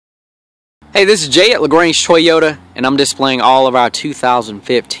Hey, this is Jay at LaGrange Toyota, and I'm displaying all of our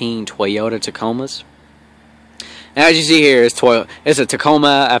 2015 Toyota Tacomas. And as you see here, it's a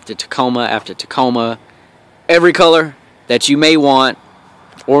Tacoma after Tacoma after Tacoma. Every color that you may want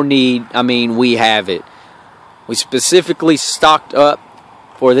or need, I mean, we have it. We specifically stocked up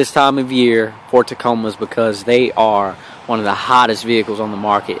for this time of year for Tacomas because they are one of the hottest vehicles on the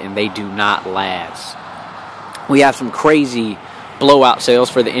market and they do not last. We have some crazy blowout sales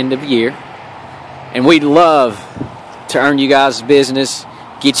for the end of the year. And we'd love to earn you guys' business,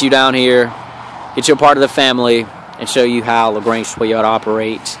 get you down here, get you a part of the family, and show you how LaGrange Toyota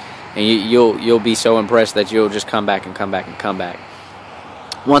operates. And you'll be so impressed that you'll just come back and come back and come back.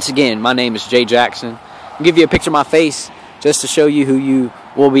 Once again, my name is Jay Jackson. I'll give you a picture of my face just to show you who you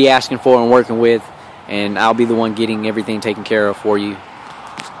will be asking for and working with. And I'll be the one getting everything taken care of for you.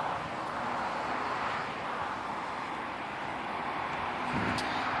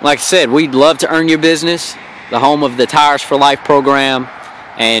 Like I said, we'd love to earn your business, the home of the Tires for Life program,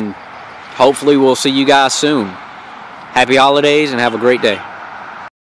 and hopefully we'll see you guys soon. Happy holidays and have a great day.